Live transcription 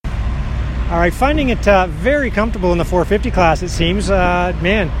All right, finding it very comfortable in the 450 class, it seems.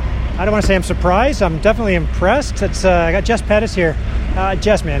 Man, I don't want to say I'm surprised. I'm definitely impressed. I got Jess Pettis here.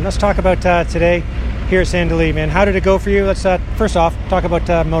 Jess, man, let's talk about today here at Sand Del Lee, man. How did it go for you? Let's first off talk about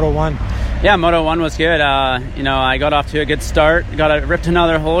Moto 1. Yeah, Moto 1 was good. I got off to a good start. Ripped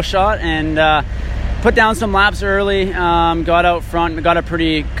another hole shot and put down some laps early. Got out front, got a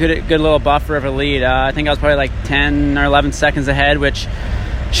pretty good little buffer of a lead. I think I was probably like 10 or 11 seconds ahead, which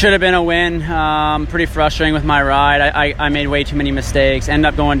should have been a win. Pretty frustrating with my ride. I made way too many mistakes. Ended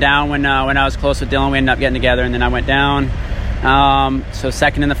up going down when I was close with Dylan. We ended up getting together, and then I went down. So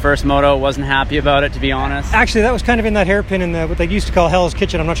second in the first moto. Wasn't happy about it, to be honest. Actually, that was kind of in that hairpin in what they used to call Hell's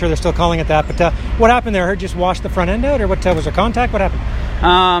Kitchen. I'm not sure they're still calling it that. But what happened there? I heard you just washed the front end out, or what? Was there contact? What happened?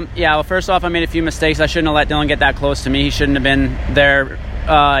 Yeah, well, first off, I made a few mistakes. I shouldn't have let Dylan get that close to me. He shouldn't have been there,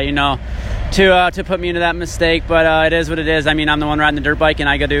 to put me into that mistake, but it is what it is. I mean, I'm the one riding the dirt bike, and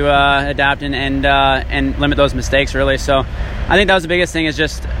I got to adapt and limit those mistakes, really. So I think that was the biggest thing, is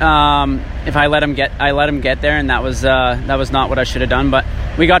just if I let him get there, and that was not what I should have done. But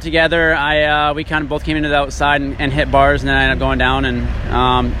we got together. We kind of both came into the outside and hit bars, and then I ended up going down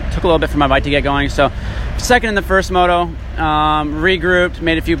and took a little bit for my bike to get going. So second in the first moto, regrouped,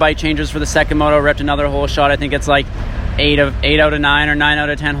 made a few bike changes for the second moto, ripped another hole shot. I think it's like 8 out of 9 or 9 out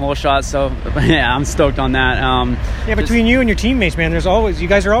of 10 hole shots. So yeah, I'm stoked on that. Between you and your teammates, man, you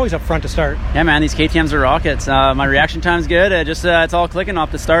guys are always up front to start. Yeah, man, these KTMs are rockets. My reaction time's good. It's all clicking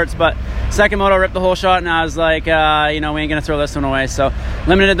off the starts. But second moto, ripped the hole shot, and I was like, we ain't gonna throw this one away. So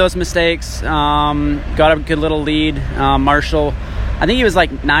limited those mistakes. Got a good little lead. Marshall, I think he was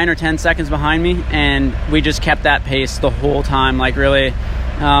like 9 or 10 seconds behind me, and we just kept that pace the whole time. Like, really,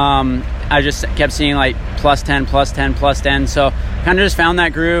 I just kept seeing like plus 10, plus 10, plus 10. So kind of just found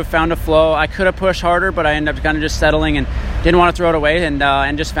that groove, found a flow. I could have pushed harder, but I ended up kind of just settling and didn't want to throw it away,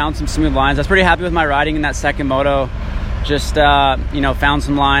 and just found some smooth lines. I was pretty happy with my riding in that second moto. Just, found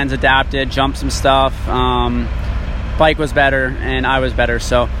some lines, adapted, jumped some stuff. Bike was better, and I was better.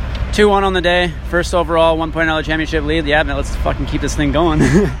 So 2-1 on the day. First overall, 1.0 championship lead. Yeah, man, let's fucking keep this thing going.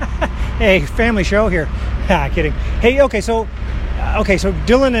 Hey, family show here. Kidding. Hey, okay, so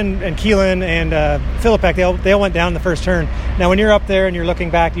Dylan and Keelan and Philippek, they all went down the first turn. Now, when you're up there and you're looking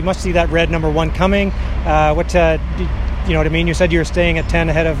back, you must see that red number 1 coming. You know what I mean? You said you were staying at 10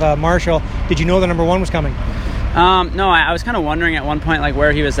 ahead of Marshall. Did you know the number 1 was coming? No, I was kind of wondering at one point like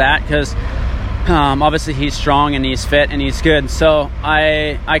where he was at, because obviously he's strong and he's fit and he's good. So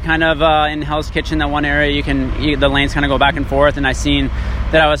I kind of in Hell's Kitchen, that one area the lanes kind of go back and forth, and I seen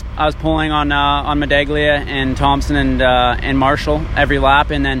that I was pulling on Medaglia and Thompson and Marshall every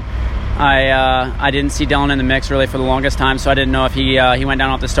lap, and then I didn't see Dylan in the mix really for the longest time, so I didn't know if he went down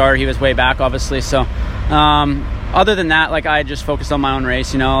off the start. He was way back, obviously. So other than that, like, I just focused on my own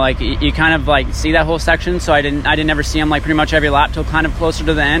race. Like, you kind of like see that whole section, so I didn't ever see him like pretty much every lap till kind of closer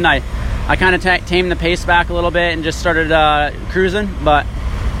to the end. I kind of tamed the pace back a little bit and just started cruising, but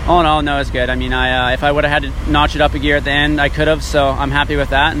all in all, no, it's good. I mean, if I would have had to notch it up a gear at the end, I could have, so I'm happy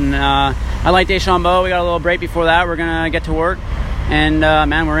with that. And I like Deschambault. We got a little break before that. We're gonna get to work, and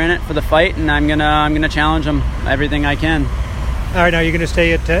man, we're in it for the fight, and I'm gonna challenge them everything I can. All right, now you're gonna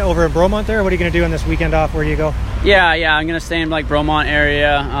stay over in Bromont there. What are you gonna do on this weekend off? Where do you go? Yeah, I'm gonna stay in like Bromont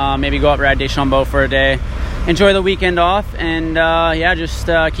area. Maybe go up ride Deschambault for a day. Enjoy the weekend off, and just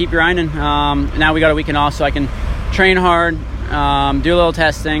keep grinding. Now we got a weekend off, so I can train hard, do a little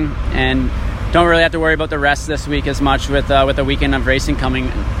testing, and don't really have to worry about the rest this week as much with the weekend of racing coming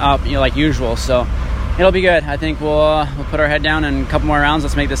up, like usual. So it'll be good. I think we'll put our head down and a couple more rounds.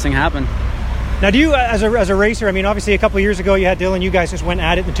 Let's make this thing happen. Now, do you, as a racer, I mean, obviously a couple of years ago you had Dylan, you guys just went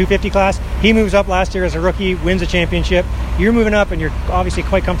at it in the 250 class. He moves up last year as a rookie, wins a championship. You're moving up, and you're obviously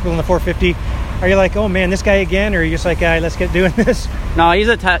quite comfortable in the 450. Are you like, oh man, this guy again? Or are you just like, let's get doing this? No, he's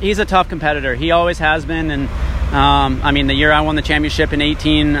a tough competitor. He always has been. And I mean, the year I won the championship in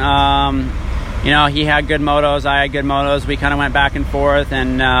 18, he had good motos, I had good motos. We kind of went back and forth,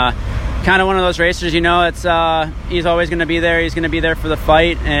 and kind of one of those racers, it's he's always going to be there. He's going to be there for the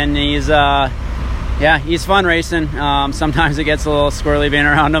fight, and he's fun racing. Sometimes it gets a little squirrely being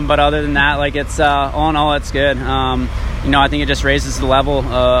around him, but other than that, like, it's all in all, it's good. I think it just raises the level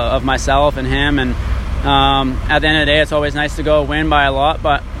of myself and him, and at the end of the day, it's always nice to go win by a lot,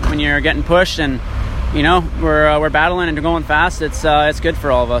 but when you're getting pushed and we're battling and going fast, it's good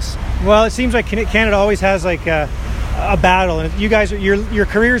for all of us. Well, it seems like Canada always has like a battle, and you guys, your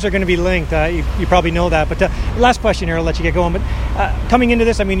careers are going to be linked. You probably know that. But last question here, I'll let you get going. But coming into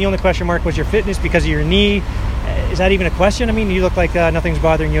this, I mean, the only question mark was your fitness because of your knee. Is that even a question? I mean, you look like nothing's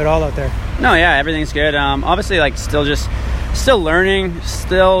bothering you at all out there. No, yeah, everything's good. Obviously, like, still just still learning,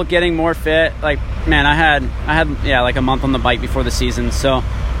 still getting more fit. Like, man, I had like a month on the bike before the season. So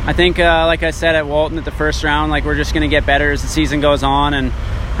I think, like I said at Walton at the first round, like we're just going to get better as the season goes on. And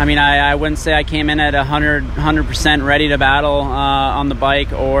I mean, I wouldn't say I came in at 100% ready to battle on the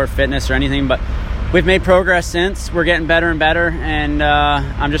bike or fitness or anything, but we've made progress since. We're getting better and better, and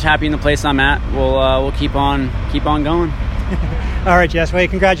I'm just happy in the place I'm at. We'll keep on going. All right, Jess. Well,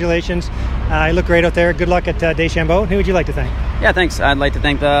 congratulations. You look great out there. Good luck at Deschambault. Who would you like to thank? Yeah, thanks. I'd like to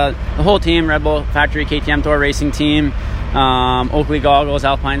thank the whole team, Red Bull Factory, KTM Tour Racing Team, Oakley Goggles,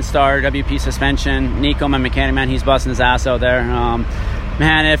 Alpine Star, WP Suspension, Nico, my mechanic man. He's busting his ass out there.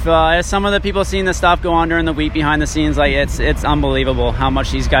 Man, if some of the people seeing this stuff go on during the week behind the scenes, like it's unbelievable how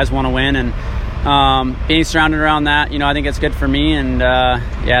much these guys want to win, and being surrounded around that, I think it's good for me, and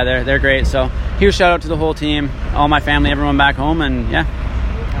they're great. So huge shout out to the whole team, all my family, everyone back home, and yeah.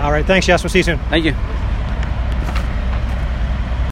 All right, thanks, Jess. We'll see you soon. Thank you.